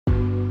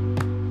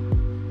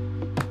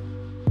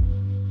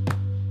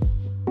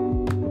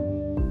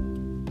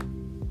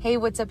Hey,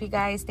 what's up, you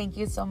guys? Thank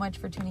you so much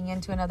for tuning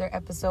in to another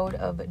episode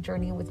of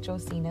Journey with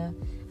Josina.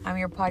 I'm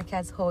your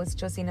podcast host,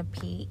 Josina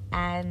P.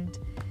 And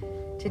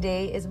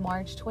today is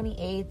March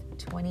 28th,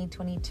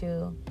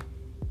 2022.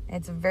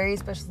 It's a very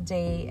special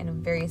day and a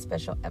very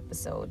special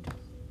episode.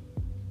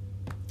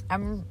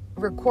 I'm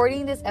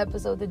recording this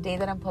episode the day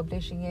that I'm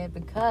publishing it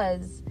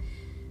because,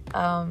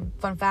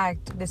 fun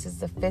fact, this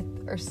is the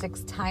 5th or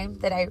 6th time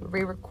that I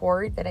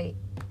re-record, that I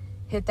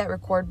hit that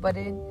record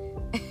button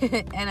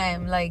and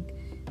I'm like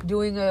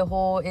doing a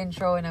whole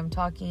intro and I'm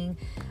talking.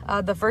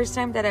 The first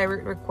time that I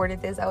recorded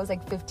this, I was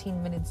like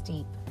 15 minutes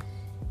deep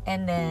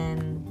and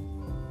then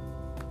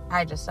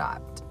I just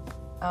stopped.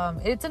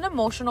 It's an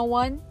emotional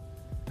one,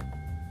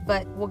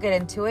 but we'll get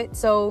into it.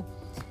 So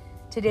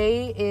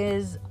today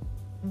is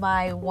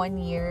my 1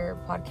 year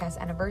podcast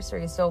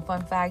anniversary. So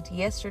fun fact,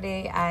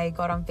 yesterday I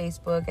got on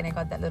Facebook and I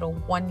got that little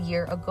 1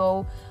 year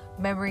ago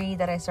memory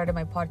that I started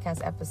my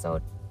podcast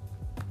episode.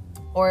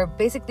 Or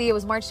basically it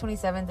was March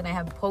 27th and I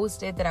had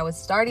posted that I was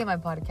starting my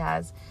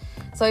podcast.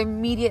 So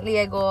immediately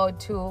I go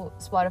to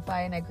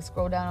Spotify and I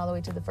scroll down all the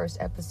way to the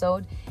first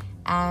episode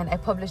and I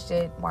published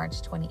it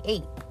March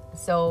 28th.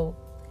 So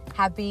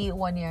happy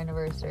 1 year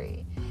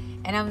anniversary.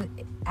 And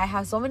I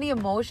have so many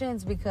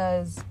emotions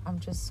because I'm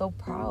just so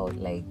proud.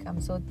 Like, I'm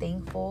so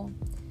thankful.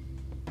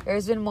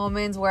 There's been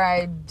moments where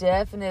I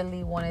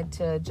definitely wanted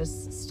to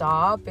just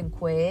stop and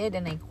quit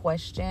and I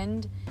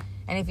questioned.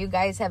 And if you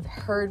guys have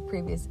heard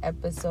previous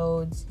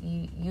episodes,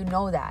 you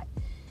know that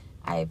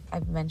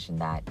I've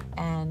mentioned that,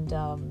 and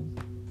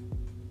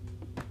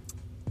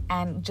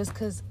just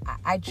because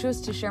I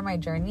choose to share my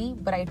journey,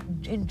 but I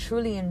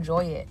truly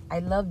enjoy it. I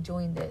love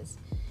doing this.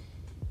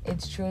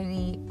 It's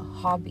truly a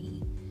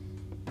hobby.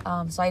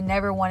 So I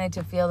never wanted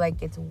to feel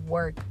like it's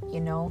work. You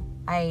know,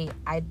 I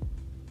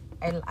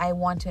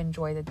want to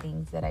enjoy the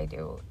things that I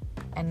do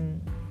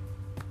and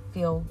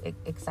feel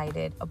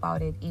excited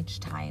about it each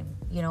time,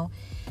 you know.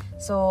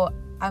 So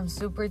I'm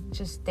super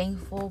just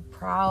thankful,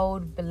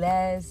 proud,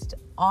 blessed,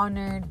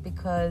 honored,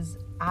 because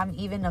I'm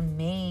even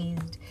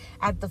amazed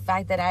at the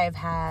fact that I have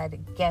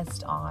had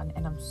guests on,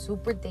 and I'm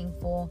super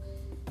thankful.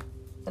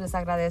 Se les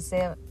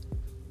agradece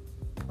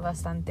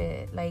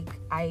bastante. Like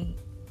I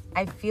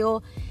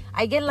feel,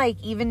 I get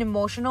like even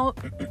emotional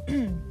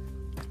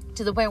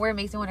to the point where it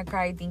makes me want to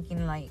cry,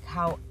 thinking like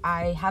how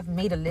I have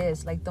made a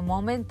list. Like the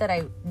moment that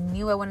I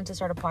knew I wanted to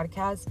start a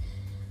podcast,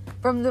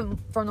 from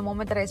the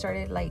moment that I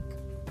started like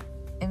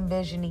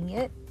envisioning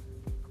it.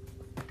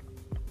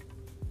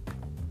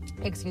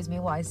 Excuse me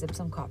while I sip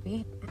some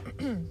coffee.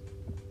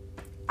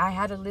 I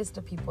had a list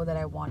of people that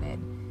I wanted,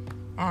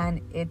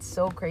 and it's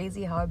so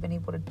crazy how I've been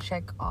able to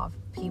check off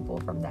people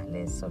from that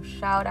list. So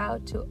shout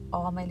out to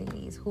all my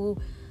ladies who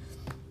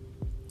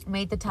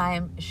made the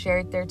time,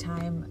 shared their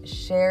time,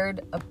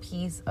 shared a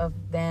piece of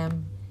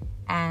them,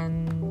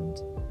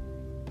 and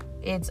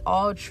it's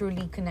all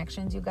truly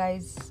connections, you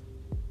guys.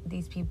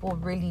 These people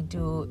really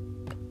do.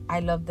 I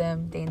love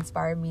them. They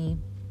inspire me.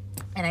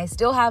 And I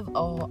still have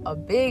a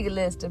big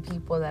list of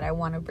people that I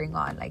want to bring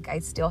on. Like, I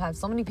still have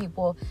so many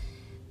people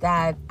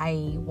that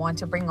I want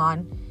to bring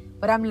on,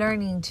 but I'm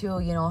learning too,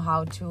 you know,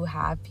 how to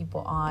have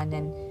people on,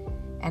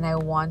 and I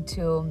want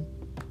to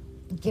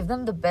give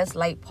them the best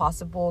light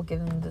possible, give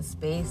them the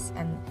space,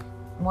 and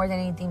more than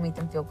anything, make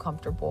them feel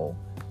comfortable.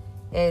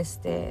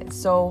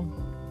 So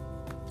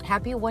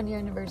happy 1 year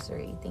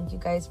anniversary. Thank you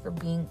guys for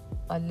being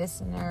a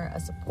listener, a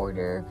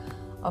supporter,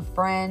 a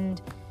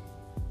friend.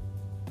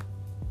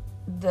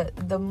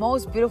 The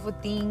most beautiful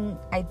thing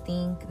I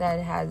think that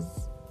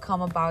has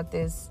come about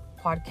this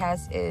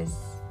podcast is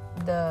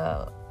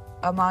the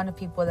amount of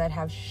people that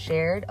have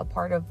shared a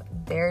part of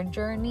their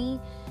journey,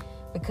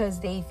 because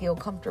they feel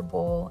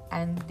comfortable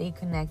and they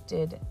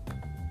connected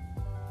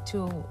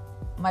to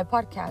my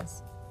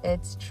podcast.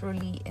 It's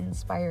truly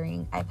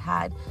inspiring. I've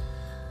had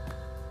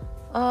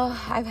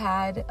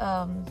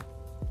an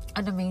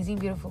amazing,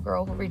 beautiful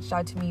girl who reached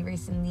out to me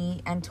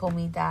recently and told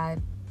me that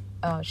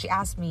she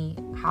asked me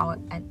how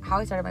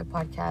I started my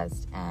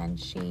podcast, and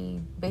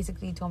she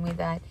basically told me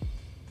that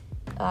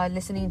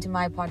listening to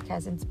my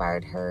podcast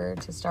inspired her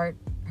to start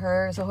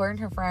her. So her and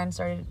her friend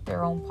started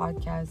their own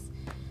podcast.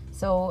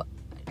 So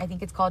I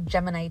think it's called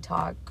Gemini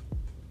Talk.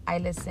 I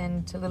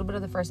listened to a little bit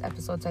of the first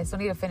episode, so I still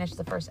need to finish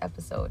the first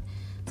episode.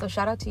 So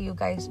shout out to you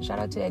guys. Shout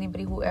out to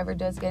anybody who ever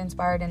does get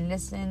inspired and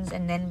listens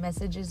and then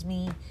messages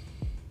me,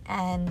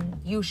 and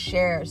you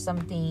share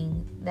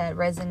something that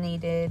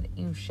resonated.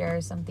 You share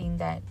something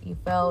that you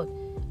felt.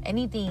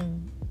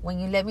 Anything. When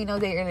you let me know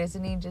that you're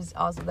listening,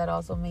 that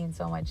also means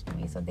so much to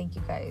me. So thank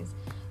you guys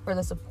for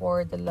the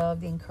support, the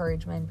love, the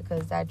encouragement,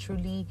 because that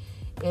truly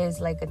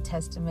is like a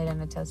testament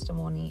and a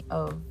testimony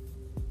of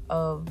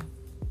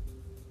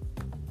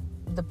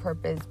the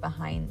purpose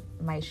behind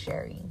my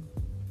sharing.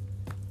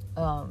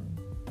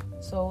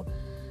 So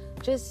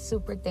just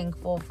super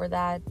thankful for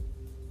that.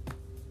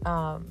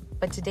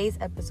 But today's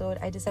episode,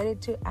 I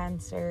decided to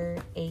answer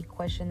a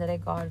question that I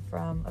got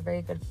from a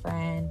very good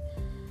friend,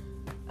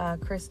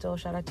 Crystal.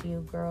 Shout out to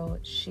you, girl.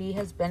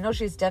 She's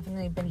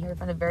definitely been here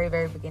from the very,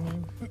 very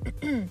beginning.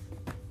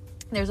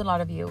 there's a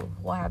lot of you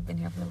who have been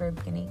here from the very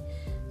beginning.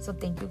 So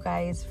thank you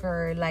guys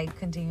for like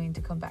continuing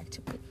to come back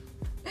to me.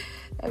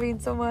 That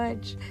means so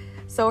much.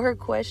 So her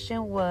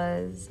question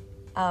was,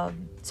 I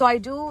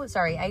do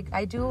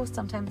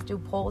sometimes do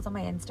polls on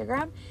my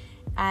Instagram,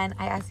 and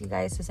I ask you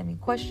guys to send me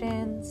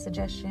questions,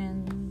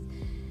 suggestions.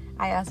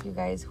 I ask you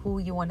guys who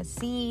you want to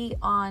see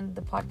on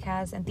the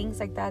podcast and things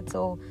like that.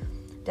 So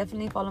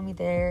definitely follow me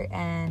there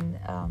and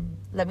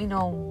let me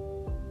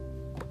know,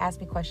 ask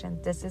me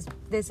questions.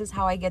 This is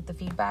how I get the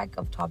feedback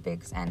of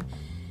topics, and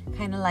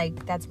kind of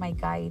like that's my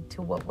guide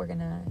to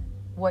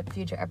what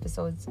future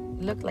episodes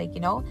look like,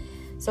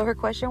 So her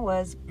question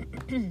was,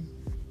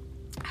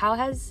 how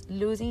has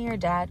losing your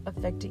dad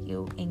affected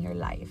you in your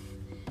life?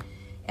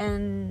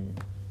 And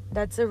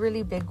that's a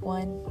really big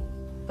one,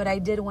 but I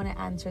did want to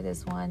answer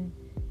this one.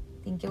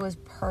 I think it was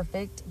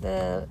perfect.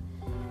 I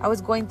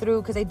was going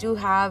through, because I do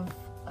have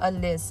a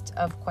list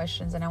of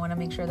questions and I want to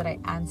make sure that I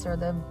answer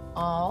them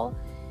all.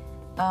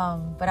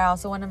 But I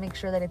also want to make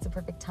sure that it's a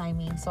perfect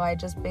timing. So I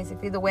just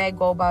basically, the way I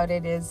go about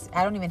it is,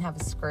 I don't even have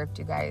a script,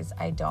 you guys.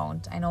 I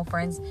don't. I know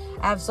friends,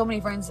 I have so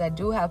many friends that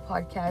do have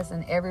podcasts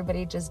and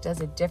everybody just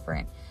does it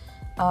different.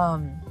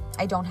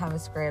 I don't have a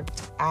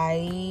script.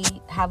 I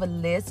have a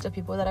list of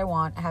people that I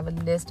want. I have a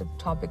list of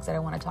topics that I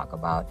want to talk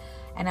about.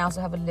 And I also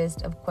have a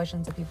list of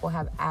questions that people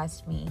have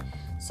asked me.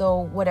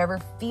 So whatever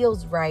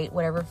feels right,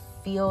 whatever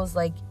feels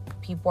like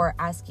people are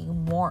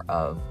asking more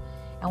of,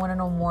 I want to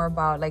know more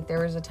about. Like, there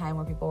was a time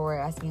where people were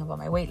asking about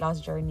my weight loss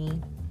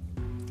journey,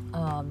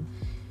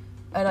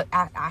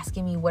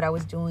 asking me what I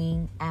was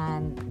doing.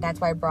 And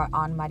that's why I brought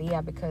on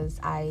Maria, because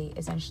I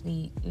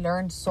essentially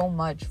learned so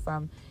much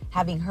from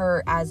having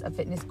her as a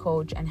fitness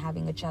coach and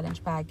having a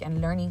challenge pack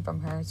and learning from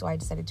her. So I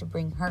decided to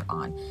bring her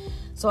on.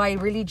 So I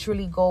really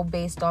truly go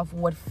based off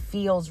what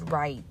feels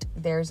right.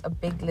 There's a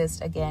big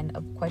list again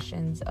of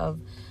questions of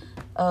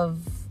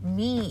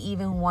me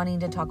even wanting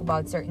to talk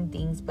about certain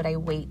things, but I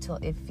wait till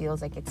it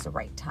feels like it's the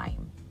right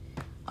time.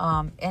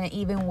 And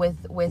even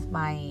with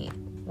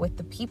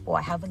the people,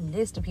 I have a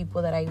list of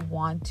people that I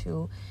want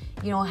to,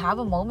 have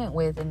a moment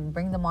with and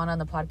bring them on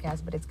the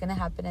podcast, but it's going to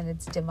happen in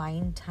its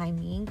divine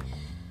timing.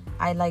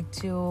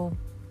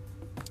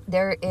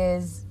 There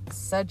is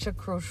such a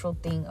crucial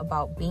thing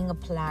about being a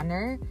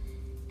planner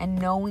and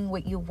knowing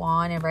what you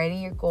want and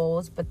writing your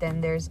goals. But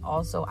then there's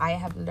also, I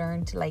have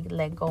learned to like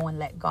let go and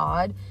let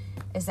God.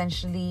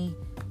 Essentially,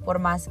 por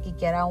más que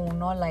quiera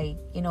uno, like,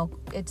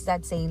 it's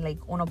that saying, like,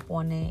 uno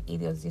pone y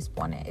Dios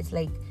dispone. It's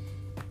like,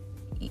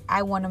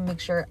 I want to make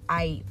sure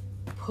I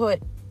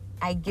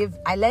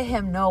let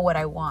him know what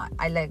I want.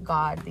 I let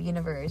God, the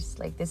universe,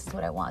 like, this is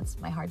what I want.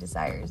 My heart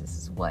desires. This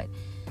is what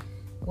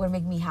would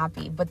make me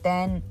happy. But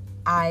then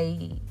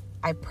I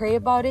pray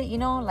about it,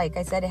 like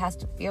I said, it has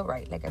to feel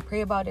right. Like, I pray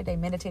about it, I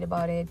meditate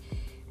about it,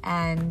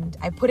 and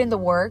I put in the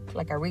work.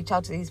 Like, I reach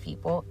out to these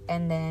people,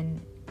 and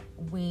then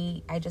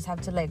I just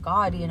have to let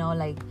God,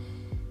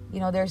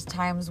 there's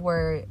times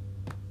where,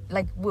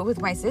 like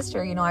with my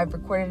sister, I've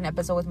recorded an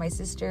episode with my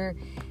sister,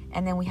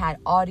 and then we had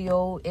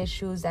audio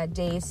issues that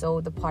day,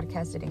 so the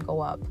podcast didn't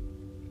go up.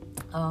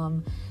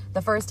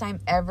 The first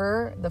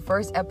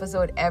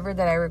episode ever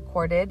that I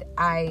recorded,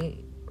 I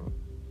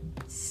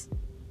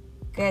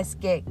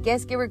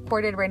get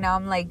recorded right now.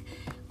 I'm like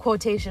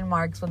quotation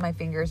marks with my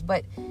fingers,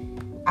 but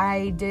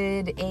I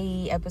did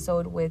a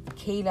episode with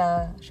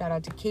Kayla. Shout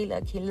out to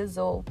Kayla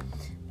Zoe.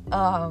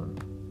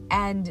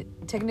 And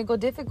technical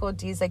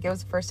difficulties, like, it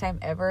was the first time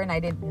ever, and I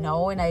didn't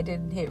know, and I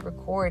didn't hit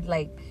record.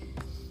 Like,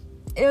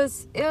 it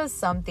was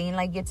something.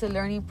 Like, it's a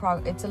learning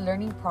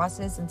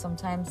process, and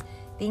sometimes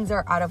things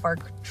are out of our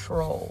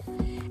control.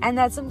 And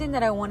that's something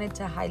that I wanted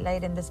to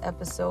highlight in this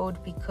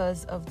episode,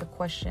 because of the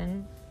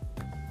question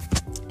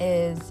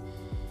is,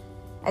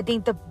 I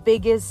think the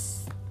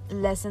biggest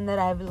lesson that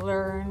I've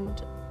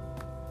learned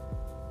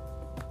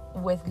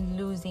with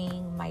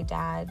losing my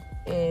dad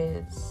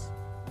is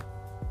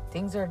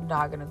things are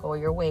not going to go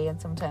your way,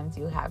 and sometimes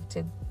you have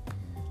to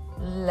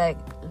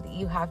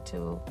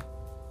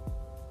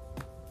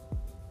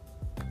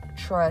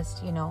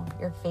trust,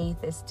 your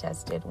faith is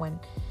tested when,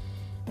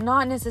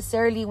 not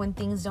necessarily when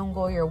things don't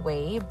go your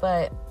way,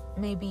 but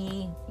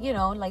maybe,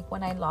 like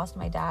when I lost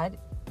my dad,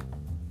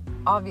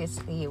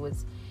 obviously it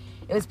was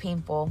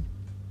painful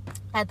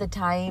at the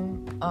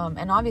time,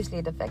 and obviously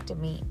it affected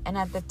me. And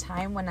at the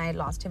time when I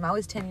lost him, I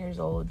was 10 years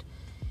old,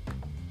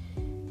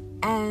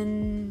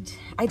 and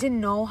I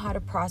didn't know how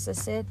to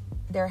process it.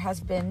 There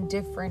has been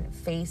different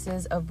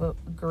phases of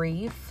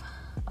grief.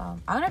 I'm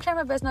going to try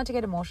my best not to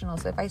get emotional.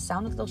 So if I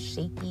sound a little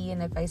shaky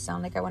and if I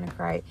sound like I want to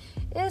cry,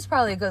 it's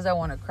probably because I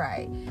want to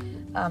cry.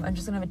 I'm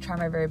just going to try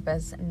my very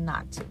best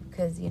not to,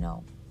 because,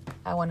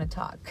 I want to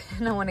talk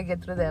and I want to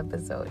get through the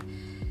episode.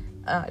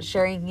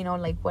 Sharing,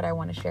 like what I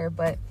want to share.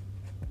 But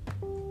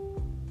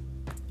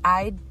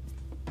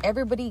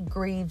everybody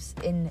grieves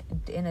in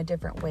a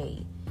different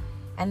way.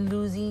 And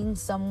losing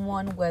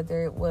someone,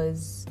 whether it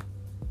was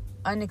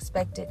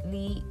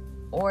unexpectedly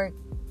or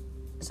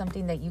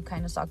something that you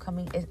kind of saw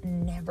coming, is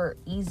never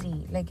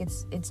easy. Like,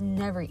 it's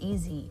never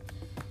easy.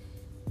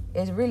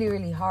 It's really,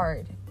 really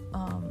hard.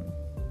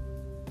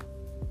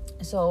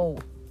 So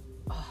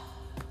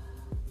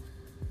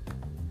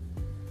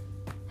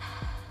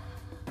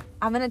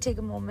I'm going to take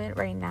a moment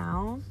right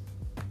now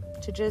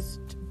to just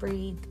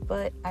breathe,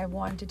 but I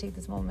want to take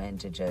this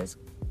moment to just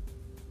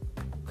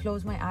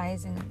close my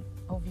eyes, and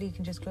hopefully you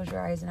can just close your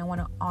eyes, and I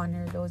want to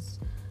honor those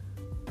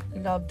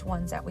loved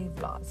ones that we've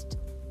lost.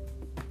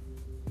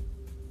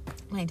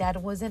 My dad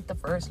wasn't the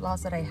first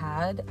loss that I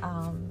had.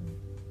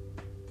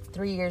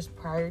 3 years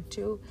prior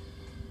to,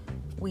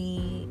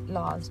 we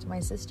lost my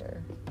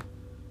sister.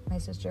 My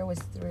sister was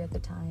 3 at the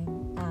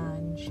time,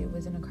 and she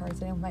was in a car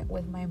accident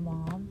with my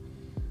mom.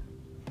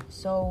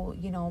 So,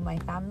 you know, my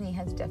family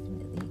has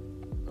definitely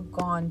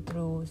gone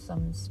through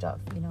some stuff,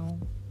 you know.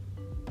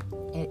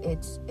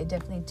 It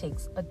definitely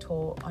takes a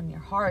toll on your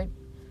heart,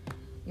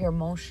 your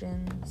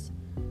emotions.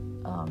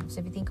 So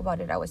if you think about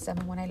it, I was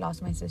 7 when I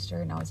lost my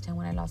sister, and I was 10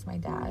 when I lost my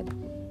dad.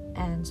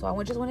 And so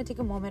I just want to take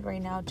a moment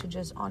right now to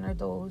just honor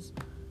those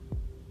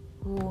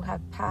who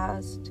have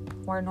passed,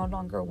 who are no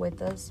longer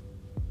with us.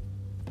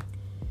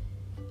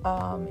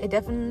 It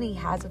definitely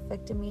has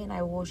affected me, and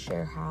I will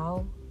share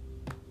how.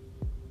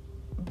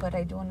 But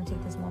I do want to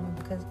take this moment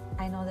because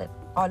I know that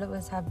all of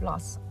us have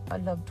lost a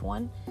loved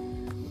one.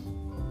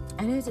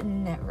 And it's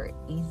never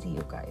easy,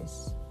 you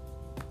guys.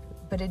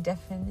 But it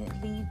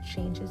definitely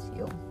changes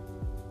you.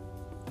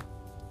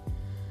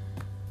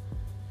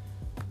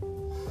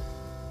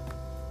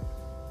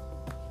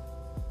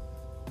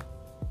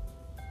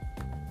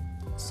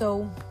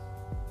 So,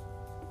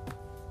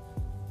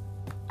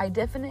 I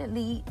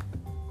definitely,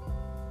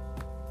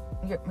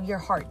 your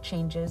heart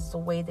changes the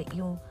way that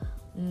you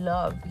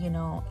love, you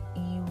know,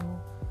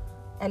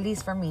 at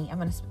least for me, I'm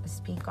going to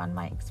speak on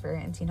my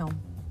experience, you know.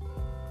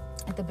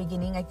 At the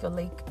beginning, I feel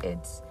like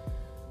it's,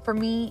 for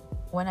me,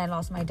 when I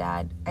lost my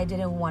dad, I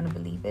didn't want to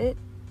believe it.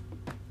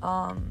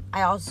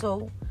 I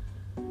also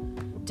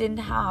didn't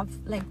have,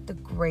 like, the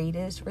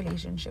greatest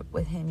relationship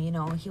with him, you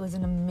know. He was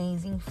an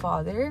amazing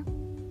father,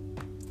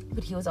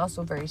 but he was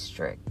also very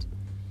strict.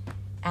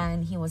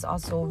 And he was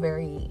also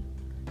very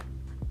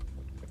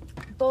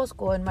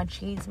tosco and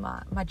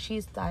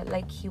machista.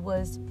 Like, he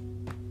was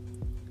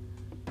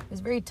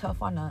very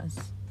tough on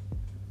us.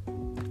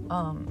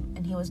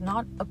 And he was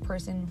not a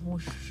person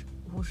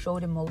who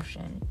showed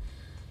emotion.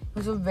 He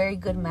was a very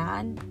good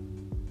man,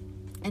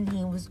 and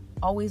he was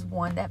always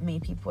one that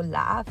made people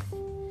laugh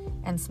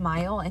and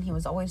smile, and he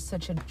was always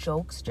such a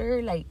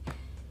jokester. Like,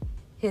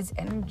 his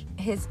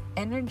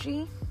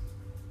energy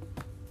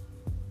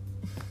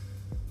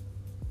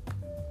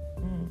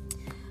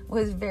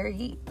was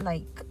very,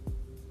 like,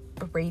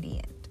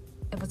 radiant.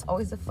 It was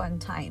always a fun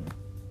time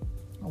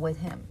with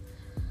him.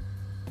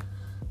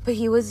 But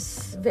he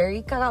was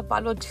very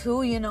cagapalo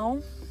too, you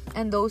know.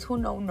 And those who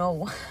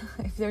know.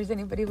 If there's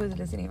anybody who's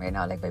listening right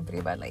now, like my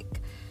prima,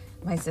 like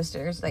my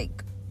sisters,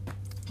 like,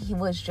 he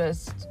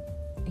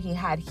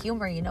had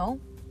humor, you know.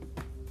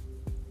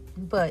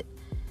 But,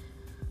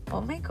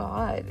 oh my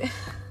God.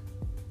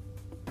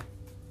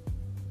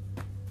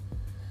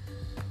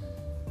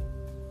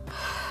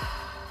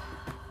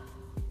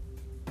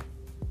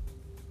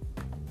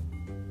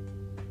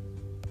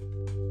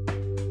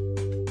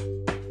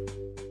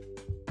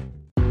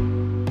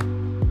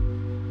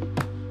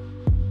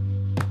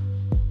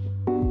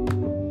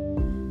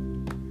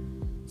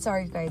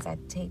 Sorry guys, I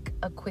had to take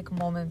a quick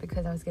moment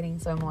because I was getting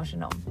so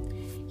emotional.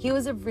 He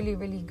was a really,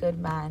 really good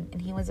man,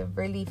 and he was a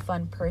really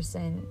fun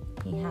person.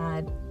 He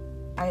had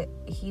a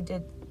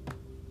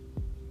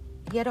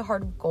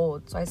heart of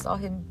gold. So I saw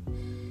him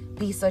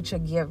be such a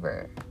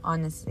giver,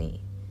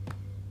 honestly.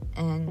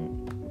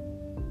 And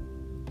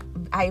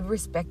I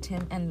respect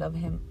him and love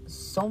him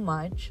so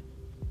much.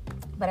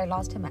 But I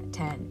lost him at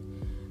 10.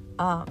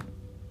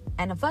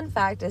 And a fun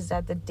fact is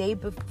that the day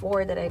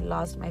before that I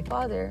lost my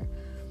father,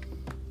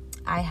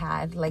 I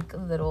had, like, a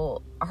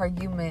little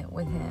argument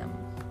with him.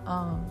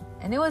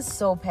 And it was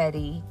so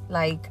petty.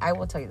 Like, I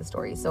will tell you the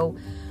story. So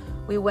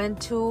we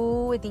went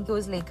to, I think it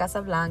was Lake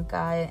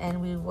Casablanca,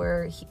 and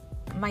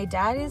my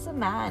dad is a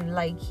man.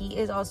 Like, he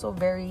is also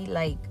very,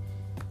 like,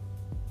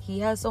 he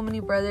has so many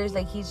brothers.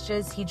 Like,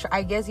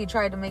 I guess he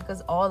tried to make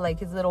us all, like,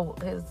 his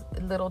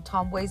little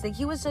tomboys. Like,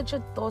 he was such a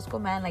tosco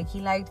man. Like,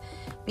 he liked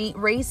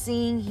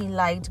racing. He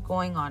liked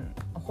going on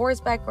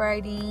horseback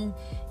riding.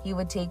 He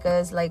would take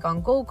us, like,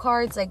 on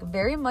go-karts. Like,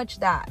 very much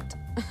that.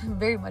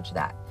 Very much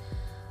that.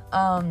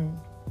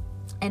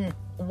 And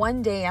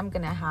one day I'm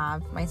gonna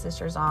have my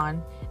sisters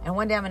on, and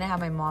one day I'm gonna have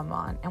my mom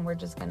on, and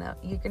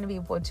you're gonna be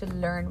able to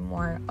learn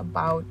more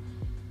about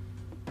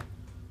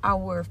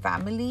our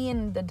family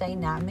and the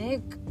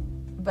dynamic.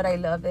 But I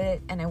love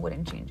it, and I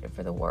wouldn't change it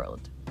for the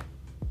world.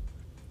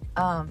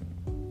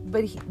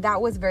 But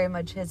that was very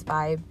much his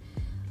vibe.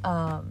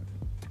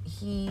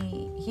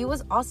 He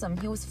was awesome.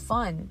 He was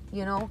fun,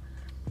 you know.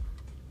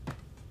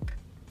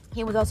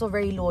 He was also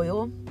very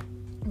loyal.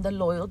 The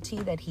loyalty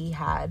that he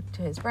had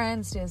to his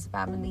friends, to his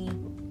family,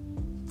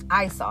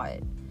 I saw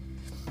it.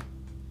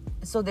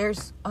 So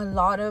there's a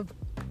lot of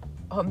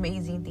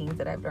amazing things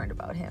that I've learned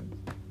about him,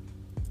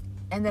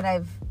 and that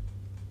I've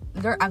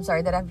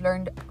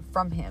learned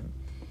from him.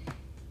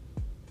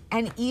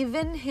 And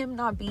even him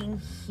not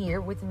being here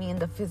with me in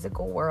the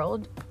physical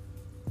world,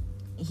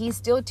 he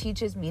still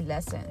teaches me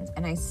lessons.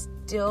 And I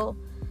still,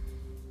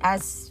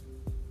 as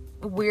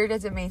weird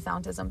as it may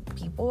sound to some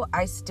people,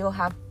 I still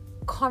have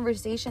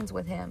conversations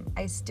with him.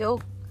 I still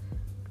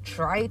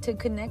try to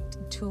connect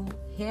to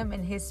him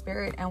and his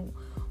spirit and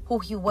who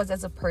he was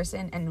as a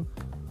person and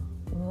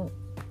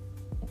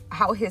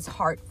how his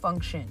heart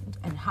functioned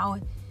and how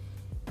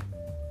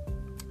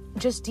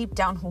just deep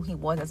down who he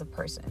was as a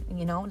person,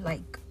 you know,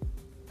 like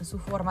su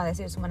forma de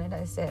ser, su manera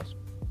de ser.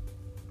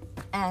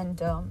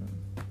 And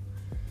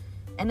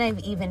I've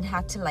even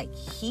had to like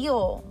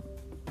heal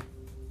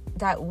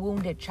that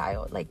wounded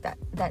child, like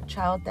that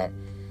child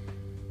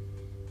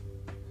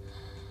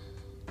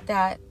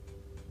that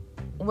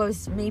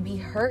was maybe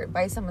hurt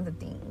by some of the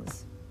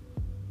things,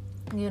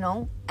 you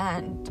know.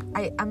 And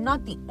I'm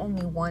not the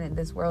only one in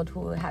this world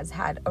who has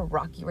had a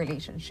rocky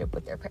relationship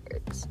with their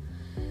parents,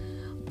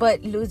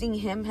 but losing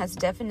him has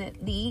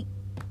definitely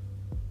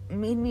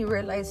made me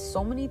realize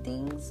so many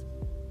things.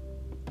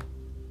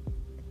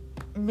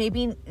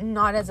 Maybe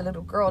not as a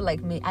little girl,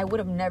 like me, I would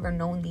have never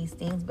known these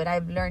things, but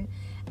I've learned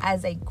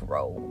as I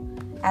grow,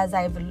 as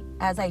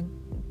I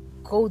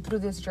go through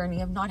this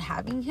journey of not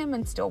having him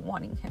and still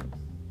wanting him.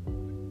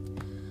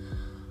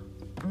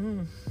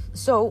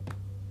 So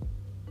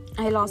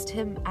I lost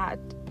him at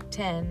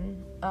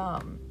 10,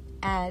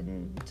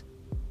 and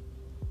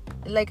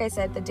like I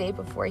said, the day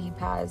before he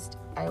passed,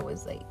 I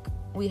was like,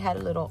 we had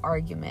a little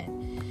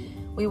argument.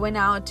 We went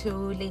out to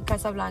Lake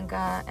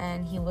Casablanca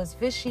and he was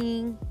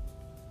fishing,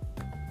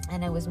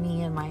 and it was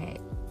me and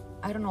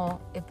I don't know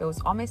if it was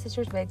all my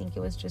sisters, but I think it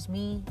was just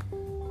me,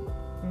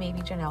 maybe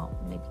Janelle,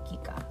 maybe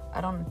Kika.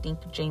 I don't think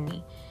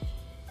Jamie,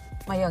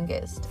 my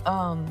youngest.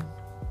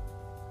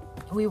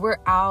 We were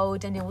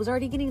out and it was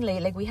already getting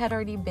late. Like, we had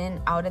already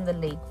been out in the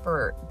lake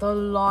for the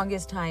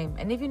longest time.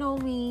 And if you know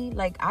me,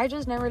 like, I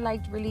just never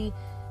liked really,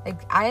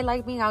 like, I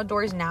like being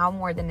outdoors now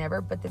more than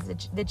ever, but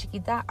the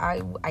chiquita,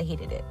 I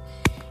hated it.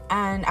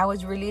 And I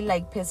was really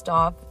like pissed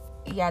off.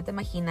 Ya te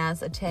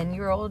imaginas, a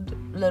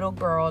 10-year-old little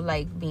girl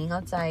like being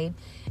outside,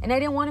 and I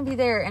didn't want to be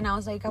there, and I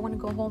was like, I want to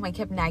go home. I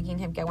kept nagging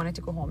him, I wanted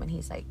to go home, and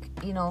he's like,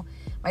 you know,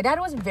 my dad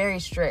was very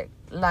strict,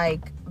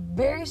 like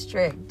very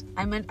strict.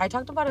 I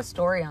talked about a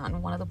story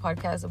on one of the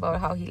podcasts about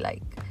how he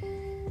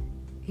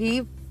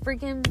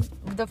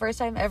freaking, the first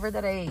time ever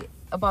that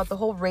about the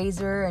whole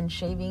razor and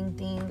shaving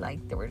thing, like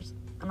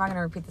I'm not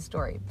gonna repeat the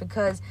story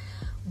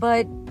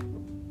but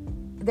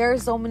there are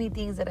so many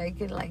things that I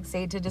could like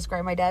say to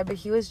describe my dad, but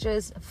he was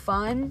just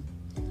fun,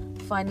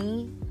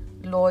 funny,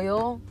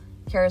 loyal,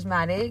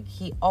 charismatic.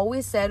 He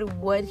always said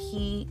what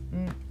he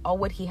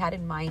had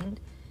in mind.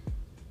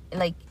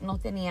 Like, no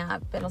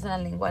tenía pelos en la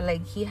lengua.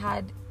 Like,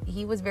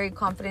 he was very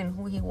confident in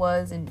who he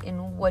was and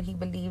in what he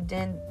believed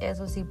in.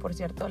 Eso sí, por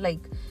cierto.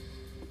 Like,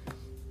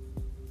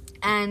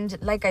 and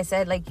like I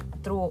said, like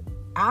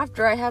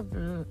after I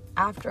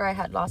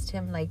had lost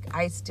him, like,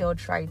 I still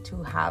tried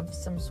to have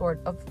some sort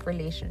of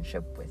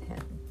relationship with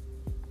him.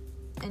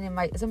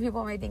 And some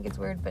people might think it's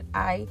weird, but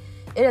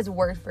it has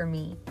worked for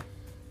me.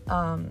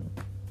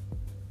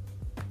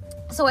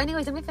 So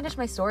anyways, let me finish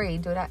my story,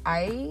 dude.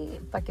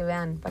 Pa que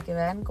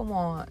vean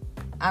como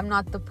I'm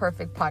not the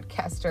perfect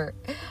podcaster.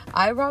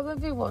 I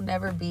probably will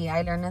never be.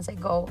 I learn as I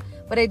go,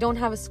 but I don't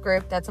have a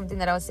script. That's something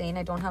that I was saying.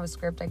 I don't have a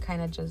script. I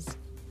kind of just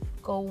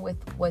go with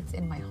what's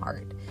in my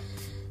heart.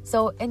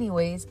 So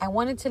anyways, I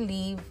wanted to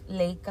leave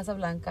Lake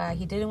Casablanca.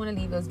 He didn't want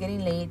to leave. It was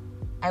getting late.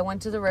 I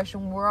went to the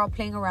restroom. We're all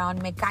playing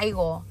around. Me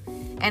caigo.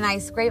 And I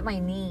scraped my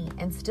knee.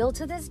 And still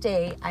to this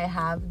day, I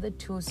have the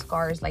 2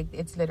 scars. Like,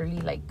 it's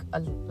literally like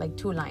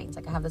 2 lines.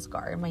 Like, I have the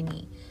scar in my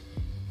knee.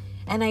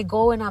 And I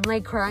go and I'm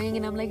like crying.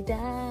 And I'm like,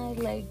 Dad,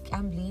 like,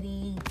 I'm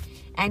bleeding.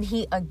 And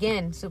he,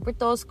 again, super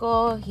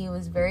tosco. He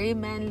was very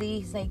manly.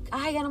 He's like,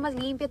 ay, ya nomás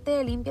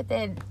límpiate.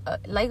 And,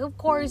 like, of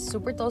course,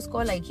 super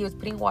tosco. Like, he was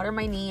putting water on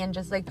my knee and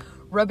just, like,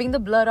 rubbing the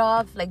blood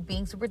off. Like,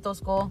 being super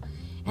tosco.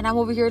 And I'm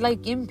over here,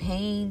 like, in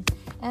pain.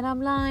 And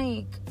I'm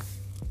like,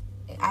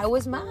 I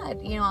was mad.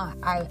 You know,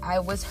 I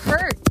was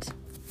hurt.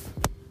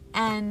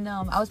 And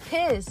I was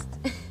pissed.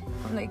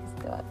 I'm like,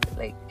 stop.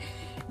 Like,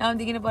 now I'm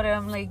thinking about it.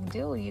 I'm like,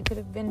 dude, you could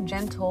have been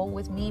gentle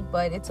with me,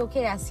 but it's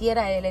okay. Así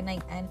era él.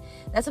 And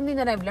that's something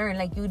that I've learned.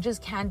 Like, you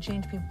just can't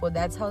change people.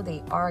 That's how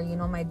they are. You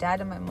know, my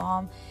dad and my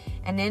mom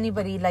and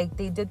anybody, like,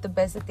 they did the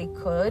best that they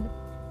could.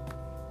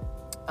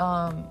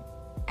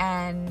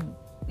 And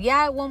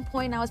yeah, at one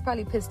point I was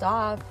probably pissed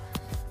off,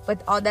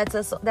 but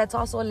that's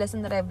also a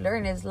lesson that I've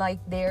learned, is like,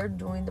 they're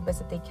doing the best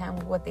that they can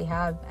with what they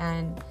have.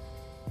 And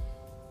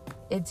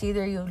it's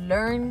either you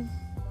learn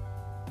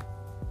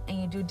and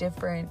you do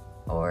different,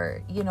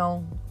 or, you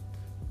know,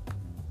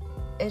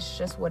 it's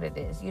just what it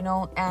is, you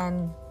know.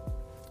 And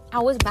I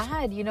was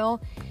bad, you know.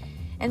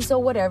 And so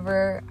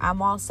whatever,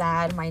 I'm all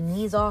sad, my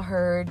knees all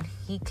hurt.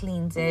 He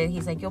cleans it.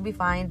 He's like, you'll be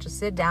fine, just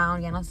sit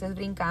down, ya no estés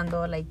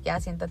brincando, like, ya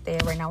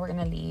siéntate, right now we're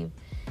gonna leave.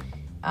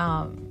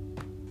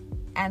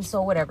 And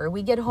so whatever,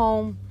 we get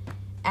home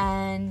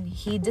and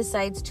he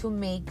decides to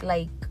make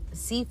like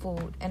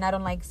seafood, and I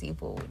don't like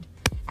seafood.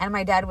 And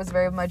my dad was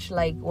very much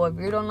like, well, if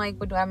you don't like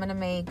what I'm gonna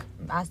make,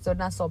 hazte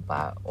una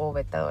sopa o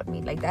vete a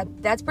dormir. Like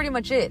that's pretty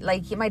much it.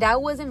 Like my dad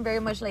wasn't very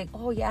much like,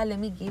 oh yeah, let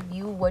me give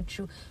you what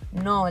you...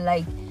 No,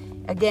 like,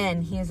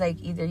 again, he's like,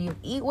 either you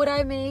eat what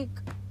I make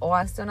o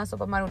hazte una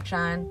sopa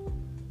maruchan,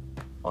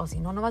 o si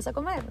no, no vas a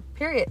comer,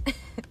 period.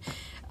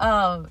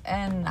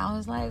 And I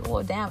was like,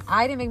 well, damn,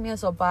 I didn't make me a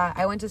sopa.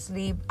 I went to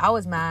sleep. I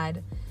was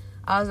mad.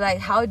 I was like,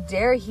 how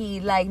dare he,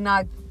 like,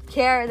 not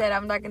care that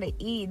I'm not gonna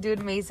eat,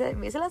 dude. Me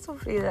hice la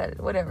sufrida,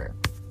 whatever.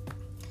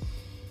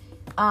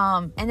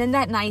 And then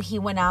that night he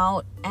went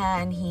out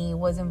and he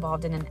was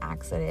involved in an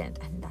accident,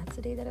 and that's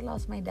the day that I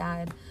lost my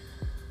dad.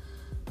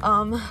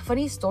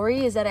 Funny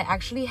story is that I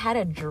actually had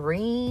a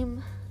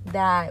dream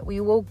that we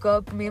woke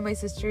up, me and my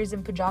sisters,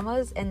 in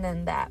pajamas, and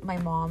then that my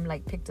mom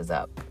like picked us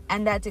up,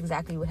 and that's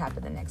exactly what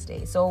happened the next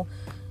day. So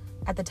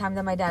at the time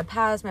that my dad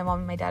passed, my mom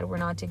and my dad were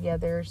not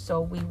together,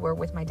 so we were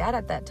with my dad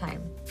at that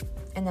time.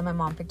 And then my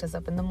mom picked us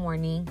up in the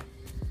morning.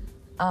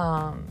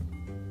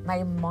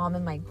 My mom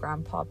and my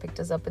grandpa picked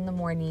us up in the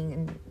morning,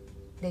 and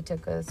they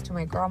took us to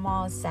my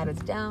grandma's, sat us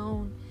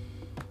down,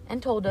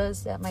 and told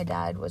us that my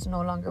dad was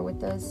no longer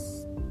with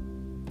us.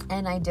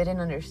 And I didn't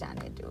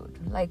understand it, dude.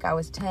 Like, I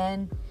was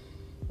 10.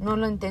 No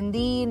lo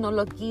entendí, no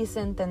lo quise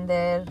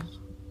entender.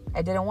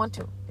 I didn't want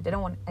to. I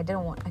didn't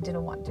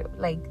want to.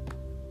 Like,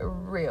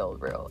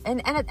 real.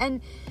 And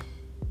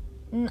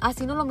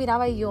así no lo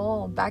miraba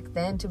yo back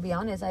then, to be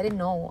honest. I didn't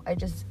know. I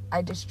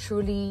just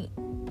truly,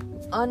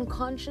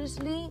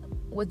 unconsciously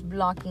was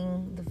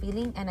blocking the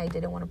feeling, and I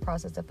didn't want to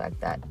process the fact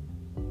that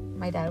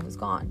my dad was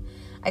gone.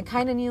 I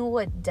kind of knew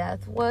what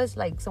death was,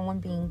 like someone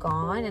being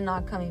gone and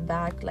not coming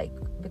back, like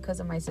because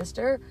of my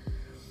sister.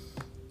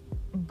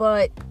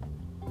 But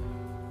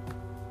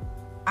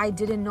I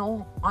didn't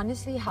know,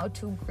 honestly, how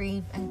to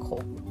grieve and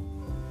cope.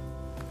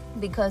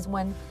 Because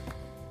when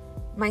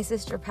my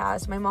sister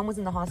passed, my mom was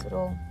in the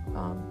hospital,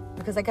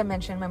 because like I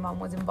mentioned, my mom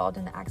was involved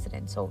in the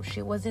accident, so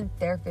she wasn't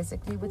there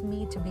physically with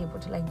me to be able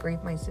to like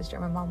grieve my sister.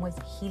 My mom was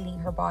healing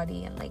her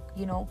body and like,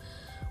 you know,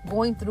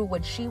 going through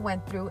what she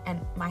went through. And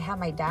I had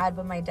my dad,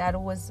 but my dad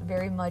was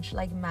very much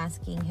like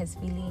masking his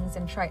feelings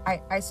and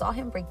I saw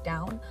him break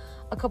down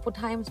a couple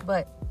times,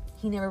 but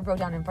he never broke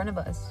down in front of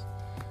us.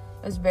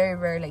 It was very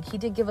rare. Like, he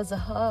did give us a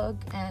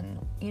hug, and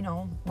you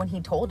know, when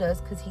he told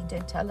us, because he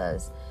did tell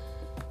us,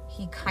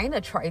 he kind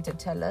of tried to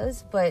tell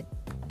us, but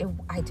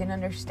I didn't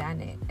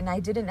understand it, and I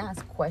didn't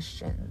ask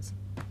questions.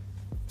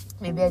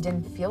 Maybe I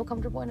didn't feel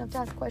comfortable enough to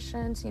ask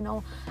questions, you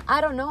know.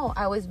 I don't know.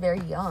 I was very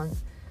young.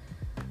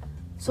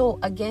 So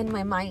again,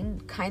 my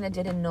mind kind of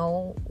didn't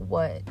know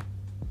what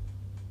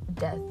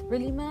death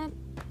really meant.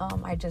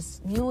 I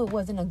just knew it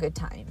wasn't a good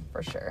time,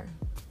 for sure.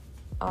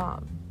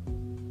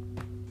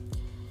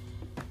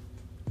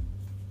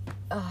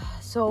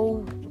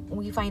 So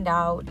we find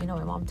out, you know,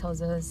 my mom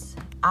tells us,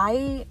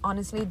 I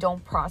honestly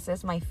don't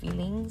process my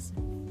feelings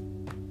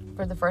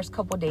for the first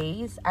couple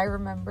days. I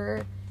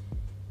remember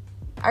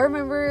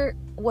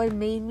what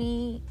made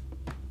me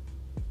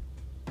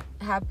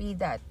happy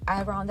that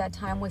around that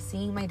time was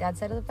seeing my dad's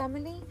side of the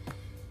family.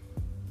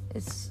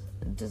 It's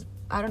just,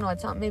 I don't know,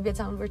 maybe it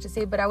sounds weird to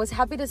say, but I was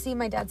happy to see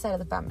my dad's side of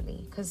the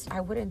family because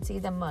I wouldn't see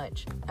them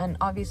much. And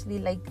obviously,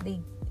 like,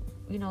 they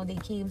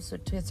came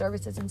to his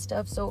services and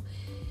stuff. So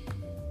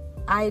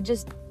I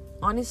just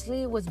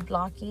honestly was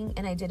blocking,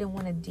 and I didn't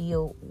want to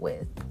deal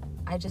with.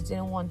 I just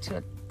didn't want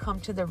to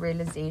come to the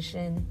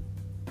realization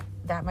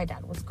that my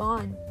dad was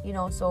gone, you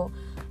know. So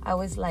I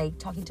was like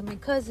talking to my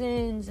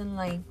cousins and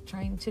like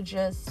trying to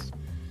just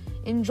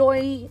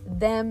enjoy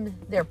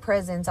their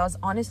presence. I was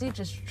honestly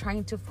just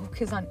trying to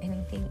focus on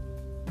anything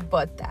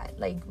but that,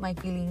 like my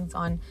feelings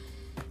on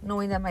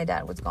knowing that my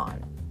dad was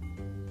gone.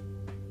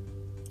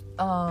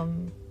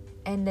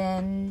 And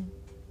then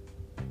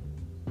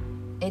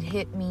it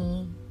hit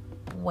me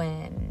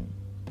when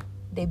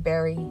they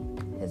buried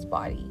his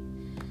body.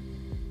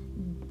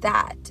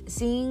 That,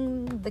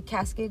 seeing the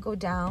casket go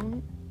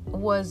down,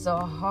 was the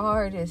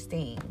hardest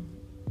thing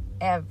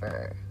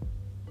ever.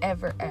 It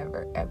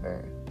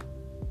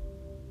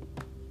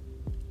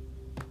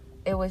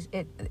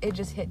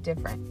just hit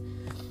different.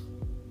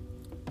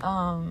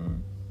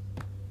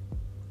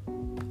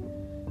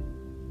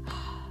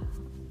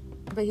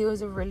 But he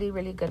was a really,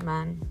 really good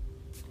man.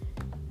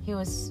 He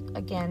was,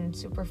 again,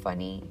 super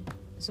funny,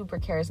 super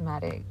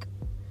charismatic.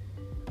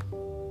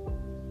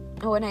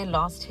 When I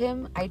lost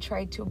him, I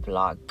tried to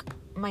block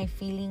my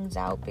feelings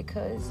out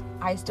because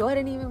I still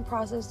hadn't even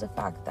processed the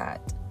fact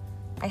that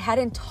I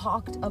hadn't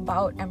talked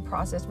about and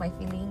processed my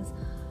feelings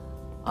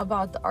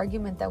about the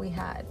argument that we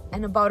had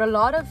and about a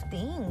lot of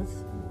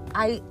things.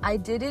 I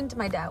didn't.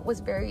 My dad was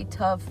very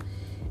tough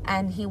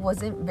and he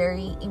wasn't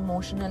very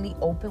emotionally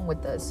open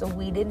with us. So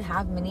we didn't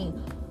have many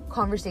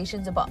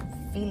conversations about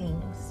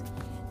feelings.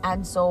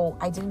 And so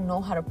I didn't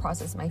know how to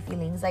process my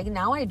feelings. Like,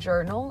 now I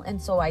journal,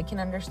 and so I can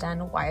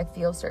understand why I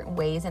feel certain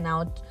ways, and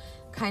I'll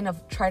kind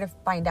of try to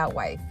find out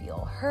why I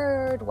feel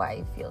hurt, why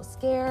I feel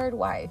scared,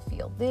 why I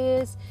feel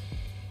this.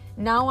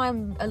 Now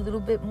I'm a little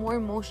bit more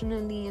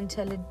emotionally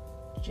intelligent.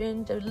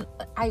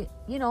 I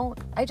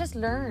just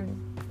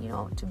learn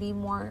to be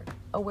more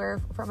aware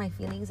for my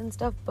feelings and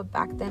stuff. But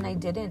back then I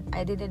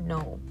didn't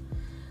know.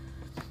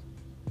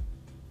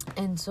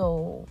 And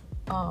so,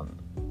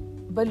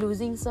 but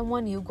losing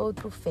someone, you go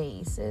through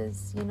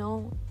phases,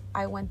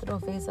 I went through a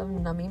phase of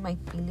numbing my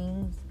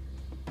feelings.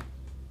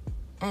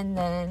 And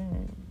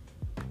then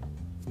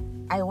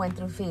I went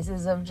through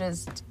phases of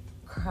just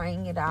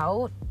crying it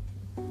out.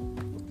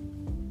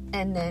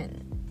 And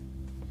then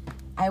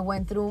I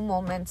went through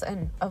moments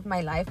of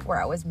my life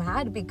where I was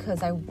mad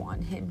because I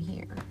want him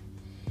here.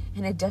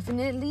 And it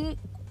definitely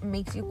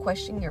makes you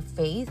question your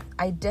faith.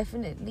 I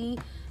definitely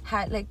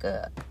had like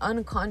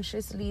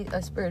unconsciously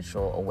a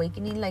spiritual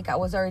awakening. Like I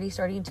was already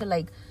starting to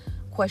like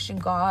question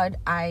God.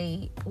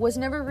 I was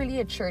never really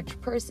a church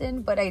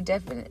person, but I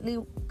definitely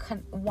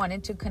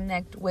wanted to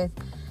connect with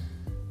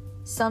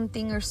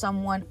something or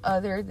someone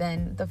other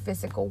than the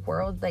physical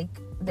world. Like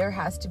there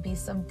has to be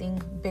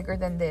something bigger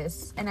than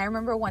this. And I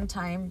remember one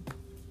time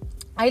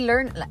I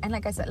learned, and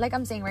like I said, like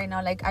I'm saying right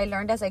now, like I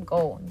learned as I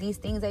go. These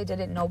things I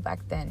didn't know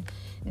back then.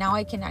 Now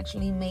I can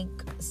actually make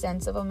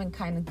sense of them and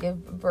kind of give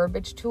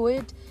verbiage to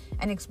it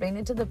and explain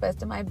it to the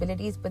best of my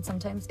abilities. But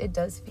sometimes it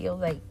does feel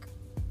like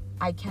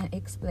I can't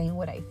explain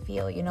what I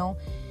feel,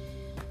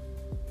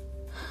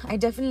 I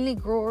definitely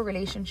grew a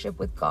relationship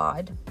with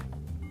God.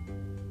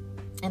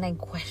 And I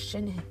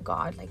question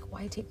God, like,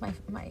 why take my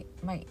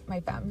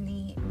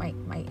family,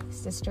 my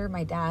sister,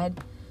 my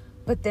dad?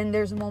 But then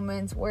there's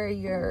moments where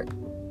you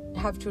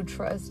have to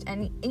trust,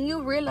 and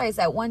you realize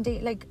that one day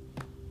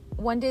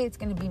it's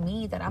going to be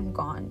me, that I'm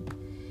gone.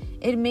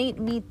 It made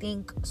me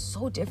think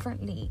so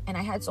differently, and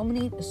I had so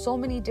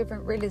many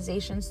different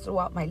realizations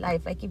throughout my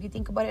life. Like if you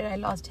think about it, I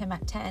lost him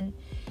at 10.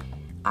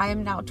 I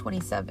am now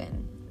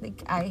 27.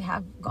 Like I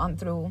have gone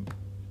through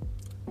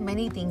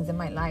many things in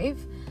my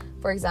life.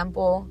 For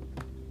example,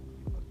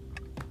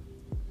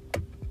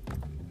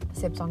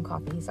 sips on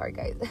coffee, sorry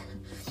guys.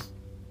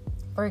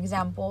 For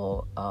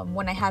example,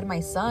 when I had my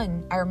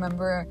son, I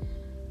remember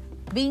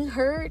being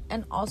hurt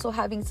and also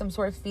having some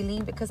sort of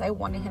feeling because I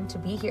wanted him to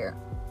be here.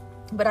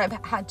 But I've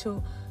had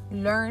to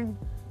learn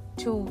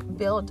to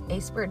build a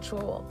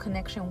spiritual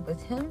connection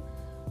with him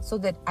so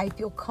that I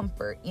feel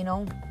comfort,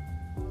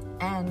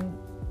 and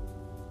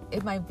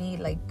it might be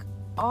like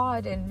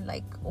odd and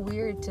like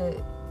weird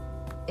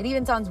it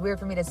even sounds weird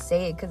for me to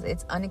say it because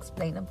it's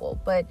unexplainable,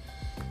 but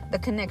the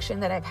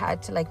connection that I've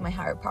had to like my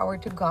higher power,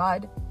 to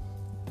God,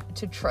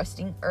 to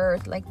trusting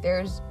earth, like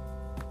there's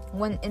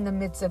when in the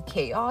midst of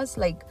chaos,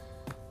 like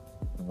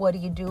what do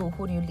you do?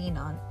 Who do you lean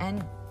on?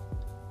 And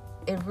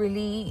it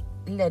really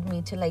led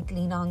me to like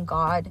lean on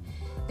God.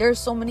 There's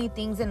so many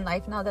things in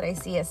life now that I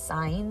see as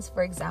signs.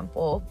 For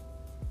example,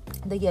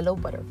 the yellow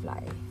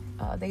butterflies.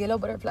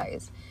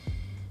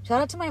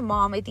 Shout out to my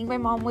mom. I think my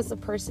mom was the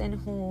person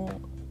who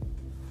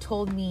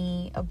told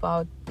me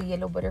about the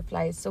yellow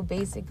butterflies. So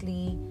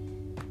basically,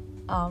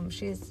 I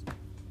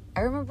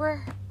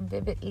remember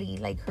vividly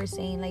like her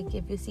saying, like,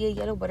 if you see a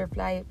yellow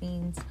butterfly, it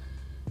means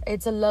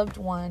it's a loved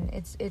one.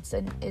 It's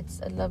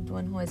a loved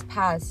one who has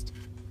passed.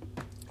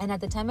 And at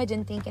the time I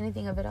didn't think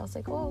anything of it. I was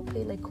like, oh,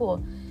 okay, like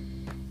cool.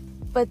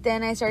 But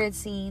then I started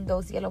seeing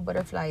those yellow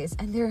butterflies,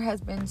 and there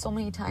has been so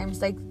many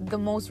times. Like the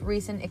most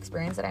recent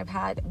experience that I've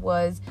had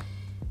was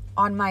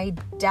on my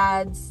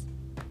dad's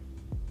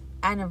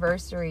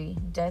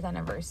death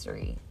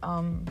anniversary.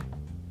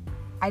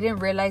 I didn't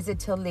realize it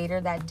till later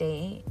that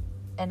day,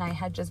 and I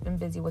had just been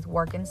busy with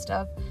work and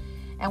stuff.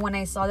 And when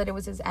I saw that it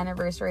was his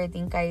anniversary, I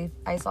think I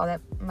saw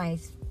that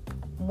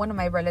one of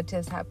my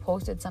relatives had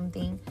posted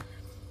something,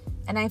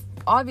 and I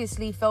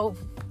obviously felt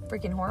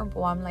freaking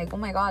horrible. I'm like, oh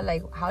my God,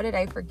 like how did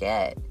I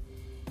forget?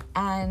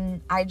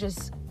 And I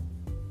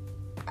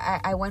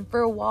went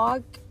for a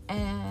walk,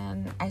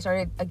 and I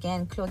started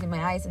again closing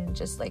my eyes and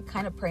just like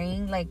kind of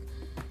praying, like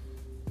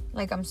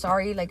I'm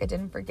sorry, like I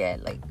didn't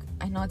forget, like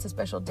I know it's a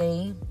special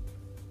day.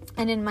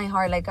 And in my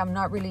heart, like I'm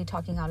not really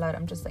talking out loud,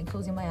 I'm just like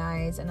closing my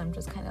eyes, and I'm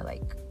just kind of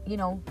like,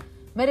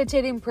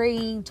 meditating,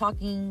 praying,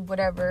 talking,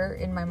 whatever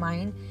in my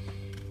mind.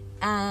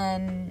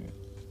 And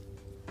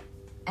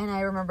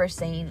I remember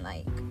saying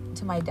like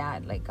to my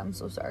dad, like, I'm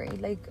so sorry,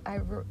 like I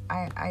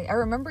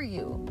remember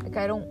you. Like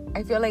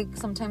I feel like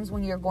sometimes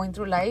when you're going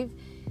through life,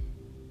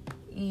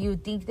 you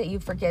think that you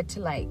forget to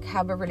like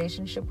have a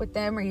relationship with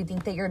them, or you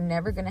think that you're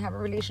never gonna have a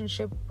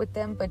relationship with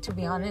them. But to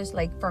be honest,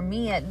 like for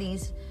me at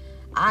least,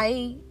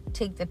 I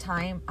take the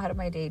time out of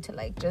my day to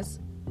like just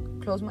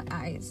close my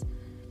eyes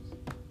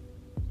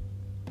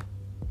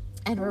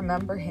and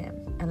remember him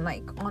and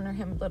like honor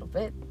him a little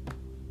bit.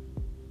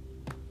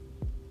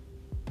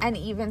 And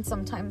even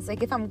sometimes,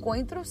 like if I'm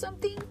going through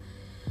something,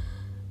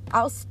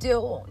 I'll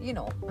still,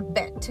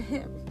 vent to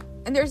him.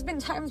 And there's been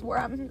times where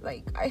I'm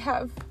like, I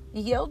have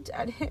yelled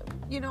at him,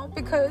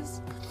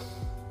 because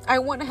I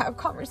want to have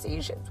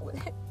conversations with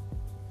him.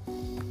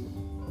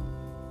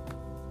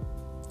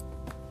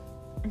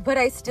 But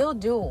I still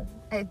do.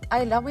 I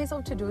allow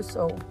myself to do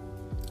so.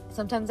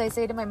 Sometimes I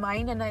say to my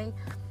mind, and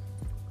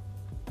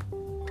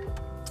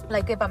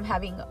like if I'm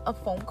having a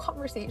phone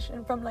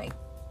conversation from like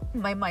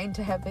my mind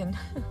to heaven.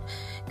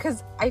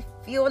 Because I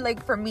feel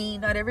like for me,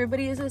 not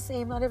everybody is the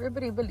same, not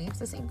everybody believes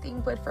the same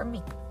thing, but for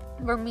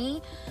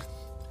me,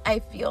 I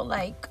feel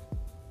like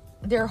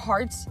their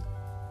hearts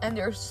and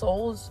their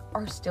souls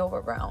are still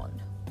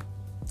around.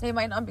 They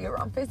might not be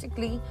around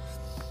physically,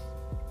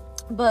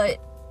 but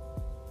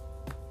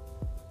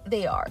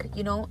they are,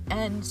 you know.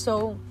 And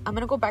so I'm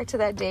gonna go back to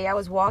that day. I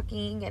was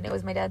walking, and it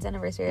was my dad's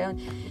anniversary,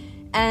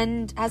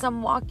 and as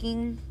I'm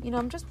walking, you know,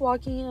 I'm just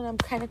walking, and I'm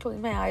kind of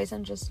closing my eyes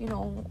and just, you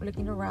know,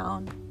 looking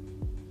around,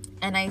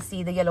 and I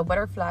see the yellow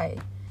butterfly,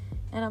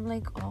 and I'm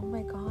like, oh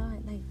my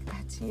God, like,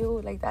 that's you,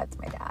 like, that's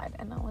my dad.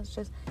 And I was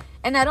just,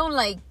 and I don't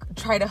like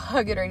try to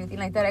hug it or anything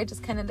like that. I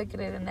just kind of look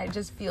at it, and I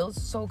just feel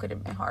so good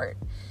in my heart.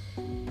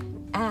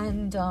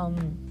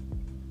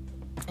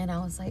 And I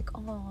was like,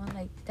 oh,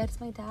 like, that's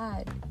my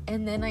dad.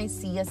 And then I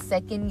see a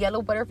second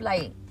yellow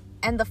butterfly.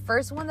 And the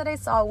first one that I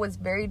saw was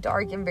very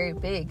dark and very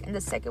big. And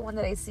the second one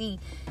that I see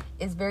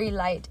is very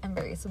light and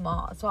very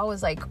small. So I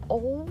was like,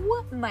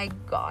 oh my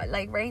God.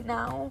 Like, right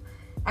now,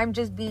 I'm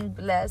just being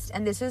blessed.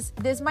 And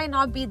this might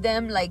not be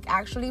them, like,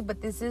 actually,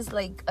 but this is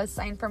like a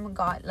sign from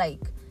God.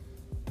 Like,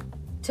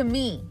 to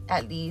me,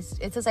 at least,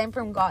 it's a sign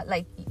from God.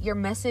 Like, your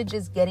message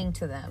is getting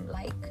to them.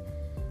 Like,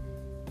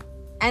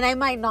 and I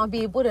might not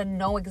be able to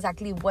know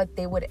exactly what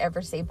they would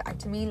ever say back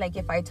to me. Like,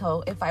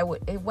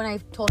 when I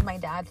told my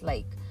dad,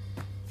 like,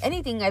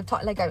 anything I've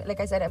taught, like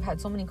I said, I've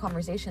had so many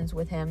conversations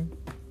with him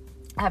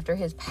after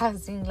his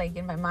passing, like,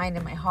 in my mind,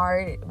 in my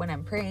heart, when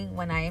I'm praying,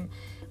 when I'm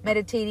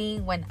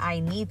meditating, when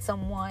I need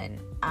someone.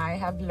 I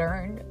have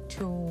learned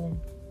to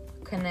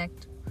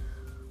connect,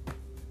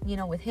 you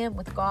know, with him,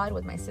 with God,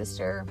 with my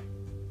sister.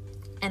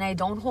 And I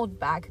don't hold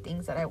back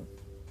things that I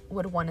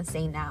would want to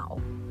say now,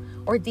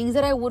 or things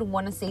that I would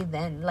want to say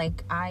then.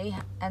 Like,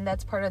 and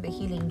that's part of the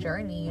healing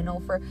journey, you know,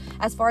 for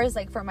as far as,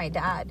 like, for my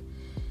dad,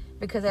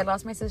 because I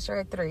lost my sister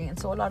at 3. And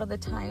so a lot of the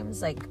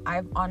times, like,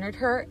 I've honored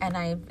her, and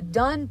I've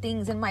done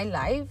things in my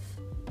life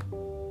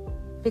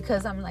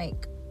because I'm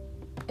like,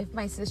 if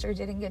my sister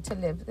didn't get to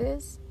live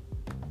this,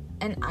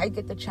 and I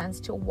get the chance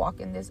to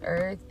walk in this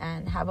earth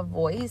and have a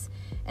voice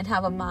and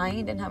have a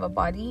mind and have a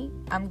body,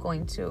 I'm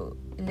going to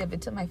live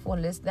it to my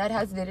fullest. That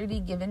has literally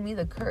given me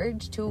the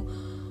courage to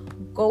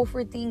go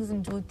for things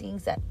and do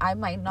things that I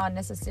might not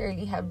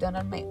necessarily have done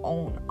on my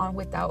own,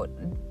 without.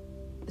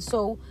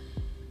 So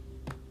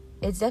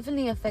it's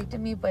definitely affected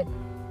me,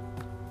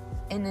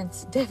 and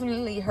it's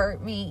definitely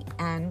hurt me,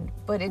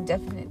 but it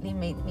definitely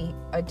made me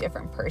a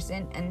different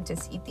person, and to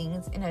see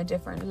things in a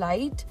different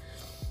light.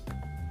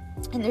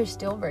 And they're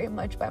still very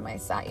much by my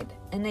side,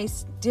 and I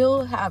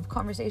still have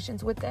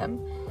conversations with them.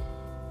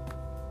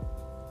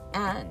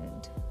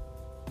 And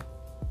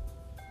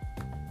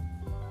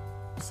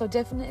so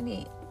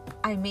definitely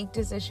I make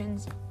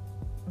decisions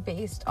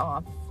based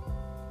off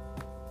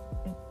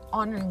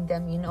honoring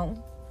them, you know.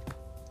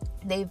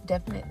 The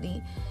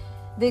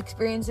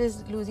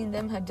experiences losing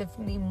them have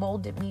definitely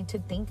molded me to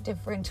think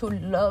different, to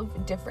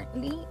love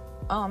differently.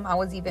 I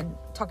was even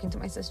talking to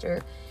my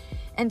sister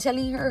and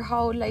telling her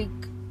how, like,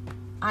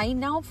 I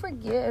now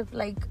forgive,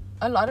 like,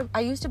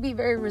 I used to be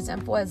very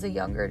resentful as a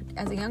younger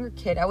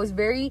kid. I was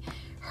very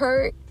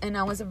hurt, and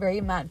I was a very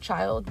mad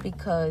child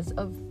because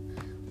of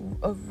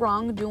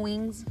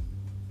wrongdoings,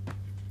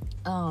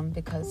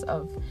 because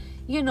of,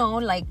 you know,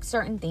 like,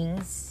 certain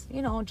things,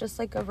 you know, just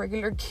like a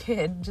regular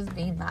kid, just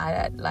being mad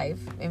at life.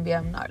 Maybe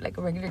I'm not like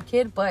a regular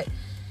kid, but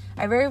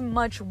I very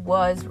much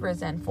was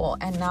resentful.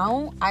 And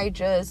now I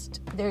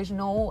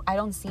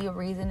don't see a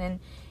reason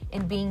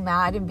in being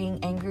mad and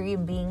being angry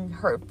and being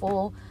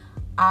hurtful.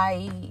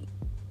 I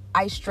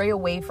stray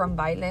away from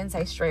violence.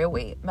 I stray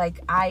away.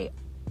 Like, I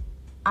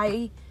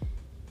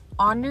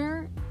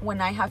honor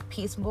when I have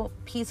peaceful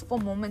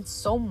moments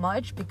so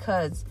much,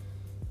 because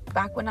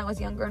back when I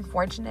was younger,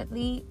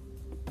 unfortunately,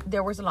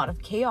 there was a lot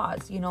of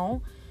chaos, you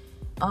know.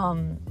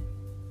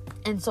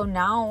 And so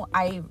now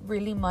I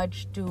really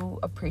much do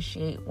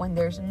appreciate when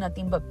there's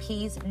nothing but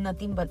peace,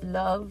 nothing but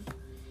love.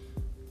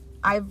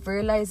 I've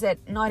realized that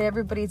not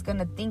everybody's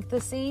gonna think the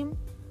same,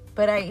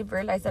 but I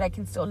realized that I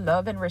can still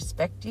love and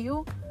respect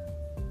you,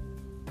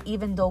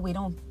 even though we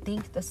don't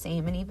think the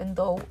same, and even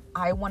though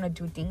I want to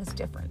do things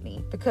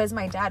differently. Because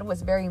my dad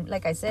was very,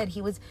 like I said,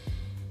 he was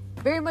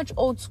very much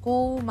old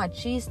school,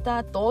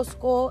 machista,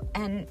 tosco.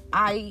 And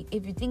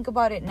if you think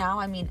about it now,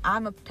 I mean,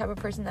 I'm a type of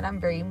person that I'm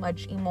very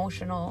much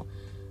emotional.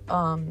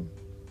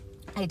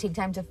 I take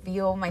time to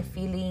feel my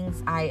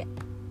feelings. I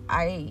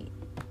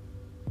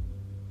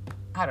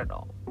don't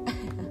know.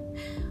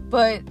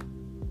 But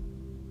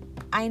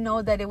I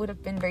know that it would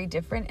have been very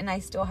different, and I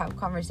still have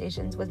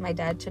conversations with my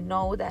dad to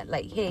know that,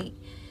 like, hey,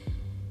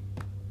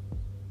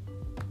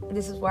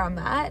 this is where I'm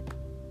at,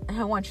 and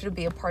I want you to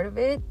be a part of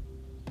it,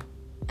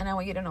 and I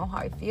want you to know how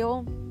I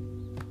feel.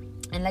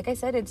 And like I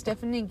said, it's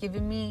definitely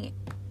given me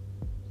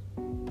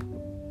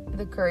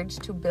the courage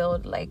to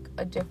build, like,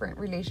 a different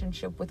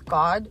relationship with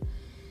God,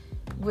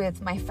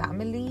 with my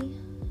family.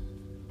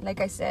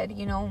 Like I said,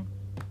 you know,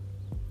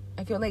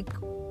 I feel like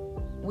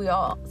we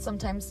all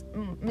sometimes,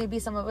 maybe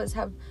some of us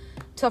have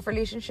tough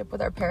relationship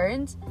with our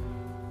parents,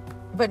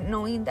 But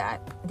knowing that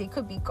they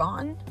could be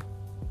gone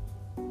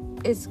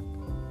is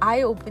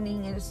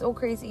eye-opening. It is so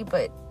crazy,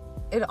 but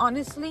it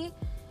honestly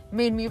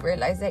made me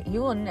realize that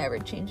you will never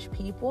change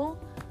people,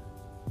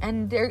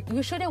 and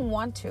you shouldn't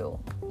want to,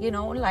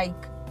 like,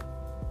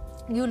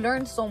 you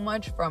learn so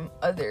much from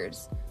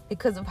others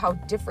because of how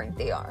different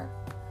they are.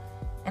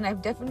 And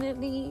I've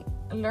definitely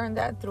learned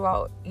that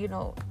throughout,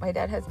 my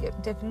dad has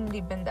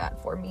definitely been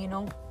that for me.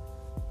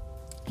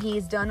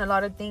 He's done a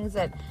lot of things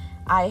that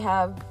I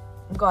have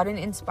gotten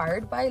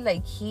inspired by.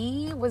 Like,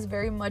 he was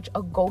very much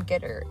a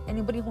go-getter.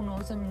 Anybody who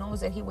knows him knows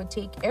that he would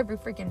take every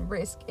freaking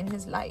risk in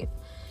his life.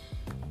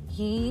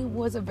 He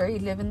was a very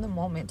live in the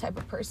moment type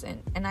of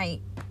person, and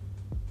I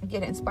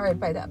get inspired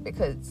by that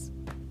because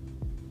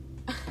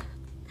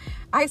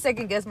I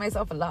second guess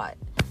myself a lot.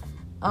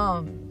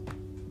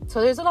 So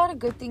there's a lot of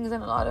good things,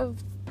 and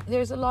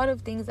there's a lot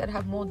of things that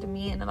have molded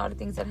me, and a lot of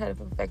things that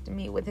have affected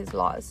me with his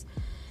loss.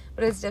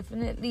 But it's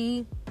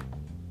definitely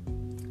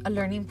a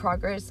learning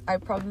progress. I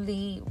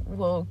probably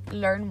will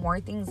learn more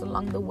things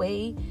along the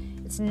way.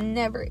 It's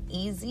never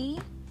easy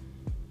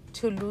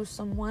to lose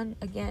someone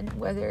again,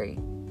 whether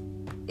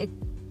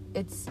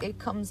it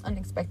comes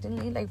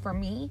unexpectedly, like for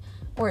me,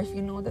 or if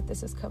you know that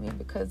this is coming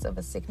because of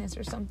a sickness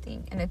or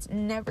something. And it's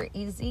never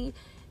easy,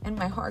 and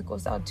my heart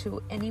goes out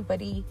to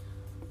anybody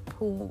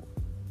who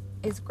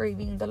is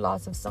grieving the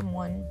loss of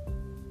someone.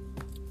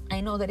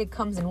 I know that it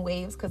comes in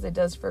waves, because it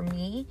does for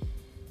me.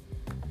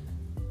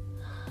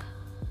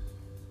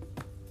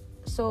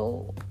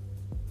 So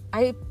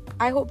I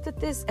hope that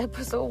this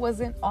episode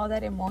wasn't all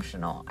that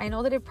emotional. I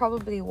know that it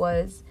probably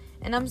was,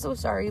 and I'm so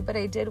sorry, but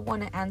I did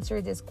want to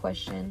answer this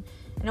question,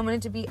 and I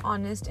wanted to be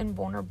honest and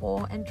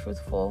vulnerable and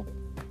truthful.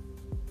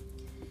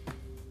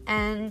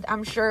 And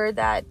I'm sure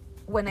that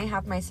when I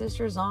have my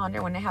sisters on,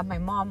 or when I have my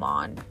mom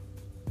on,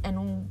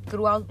 and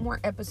throughout more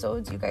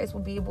episodes, you guys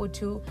will be able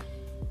to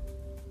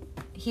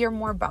hear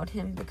more about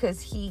him,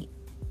 because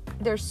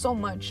there's so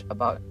much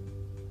about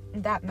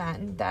that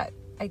man that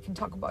I can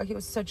talk about. He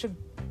was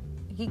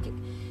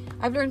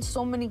I've learned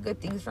so many good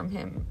things from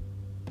him.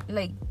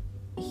 Like,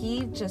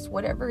 he just,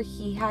 whatever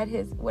he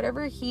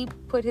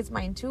put his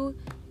mind to,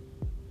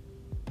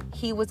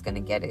 he was gonna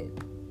get it.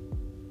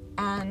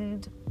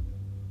 And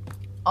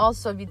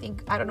also, if you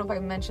think, I don't know if I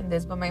mentioned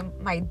this, but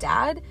my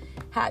dad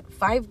had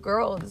 5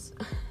 girls.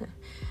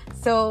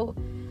 So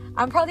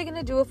I'm probably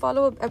gonna do a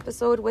follow-up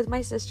episode with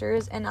my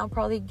sisters, and I'll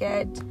probably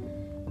get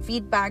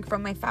feedback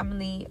from my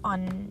family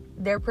on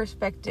their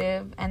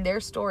perspective and their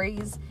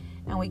stories,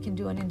 and we can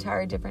do an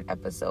entire different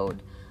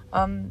episode.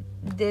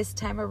 This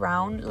time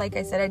around, like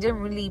I said, I didn't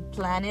really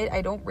plan it.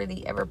 I don't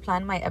really ever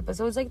plan my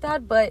episodes like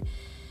that, but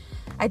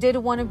I did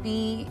want to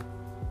be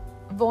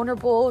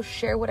vulnerable,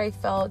 share what I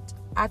felt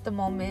at the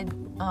moment.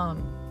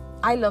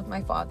 I love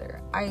my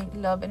father. I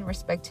love and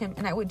respect him,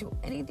 and I would do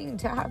anything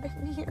to have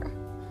him here.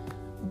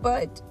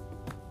 But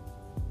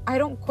I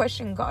don't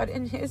question God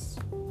and his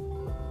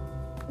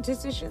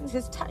decisions,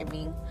 his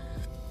timing.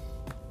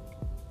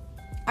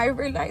 I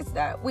realize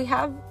that we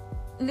have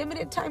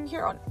limited time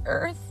here on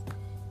earth,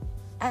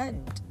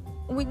 and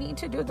we need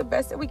to do the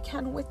best that we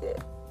can with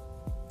it.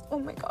 Oh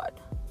my God,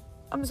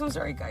 I'm so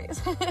sorry,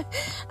 guys.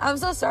 I'm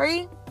so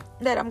sorry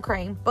that I'm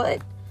crying,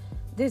 but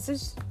this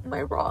is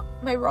my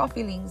raw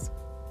feelings.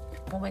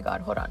 Oh my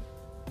God, hold on.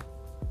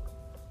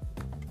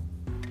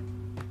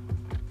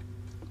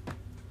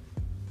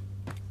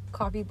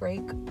 Coffee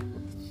break.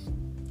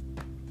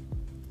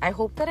 I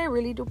hope that I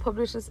really do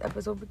publish this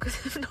episode, because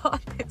if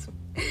not,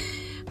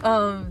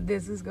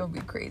 this is gonna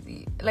be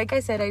crazy. Like I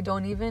said, I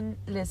don't even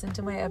listen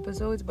to my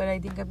episodes, but I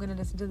think I'm gonna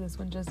listen to this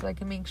one just so I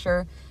can make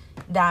sure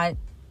that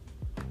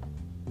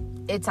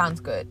it sounds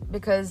good.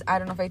 Because I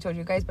don't know if I told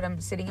you guys, but I'm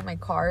sitting in my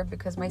car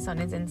because my son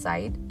is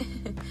inside.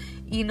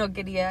 No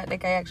quería,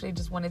 like, I actually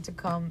just wanted to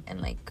come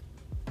and like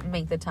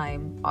make the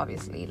time,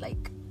 obviously,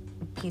 like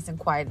peace and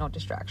quiet, no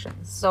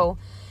distractions. So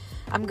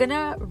I'm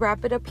gonna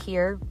wrap it up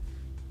here.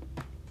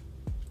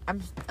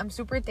 I'm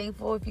super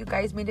thankful if you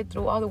guys made it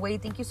through all the way.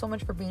 Thank you so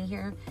much for being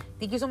here.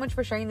 Thank you so much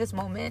for sharing this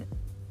moment,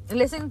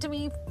 listening to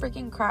me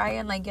freaking cry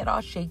and like get all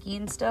shaky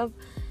and stuff.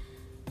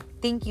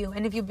 Thank you.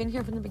 And if you've been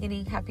here from the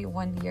beginning, happy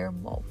 1 year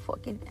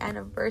fucking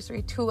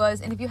anniversary to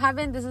us. And if you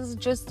haven't, this is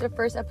just the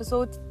first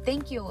episode.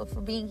 Thank you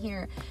for being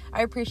here.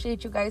 I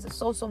appreciate you guys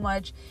so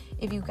much.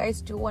 If you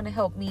guys do want to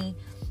help me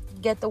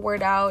get the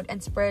word out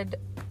and spread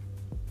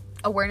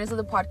awareness of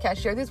the podcast,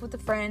 share this with a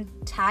friend,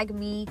 tag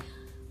me.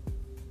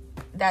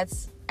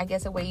 That's, I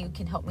guess, a way you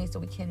can help me, so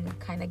we can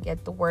kind of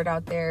get the word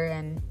out there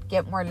and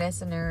get more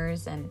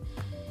listeners and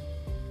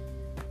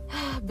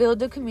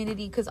build a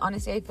community. Because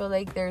honestly, I feel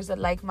like there's a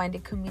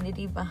like-minded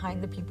community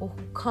behind the people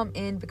who come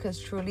in, because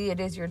truly it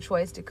is your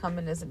choice to come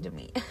and listen to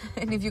me.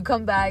 And if you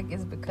come back,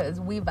 it's because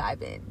we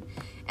vibe in.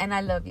 And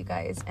I love you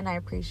guys, and I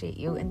appreciate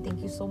you, and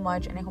thank you so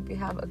much. And I hope you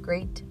have a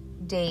great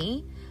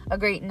day, a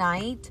great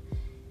night,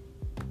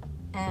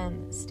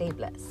 and stay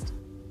blessed.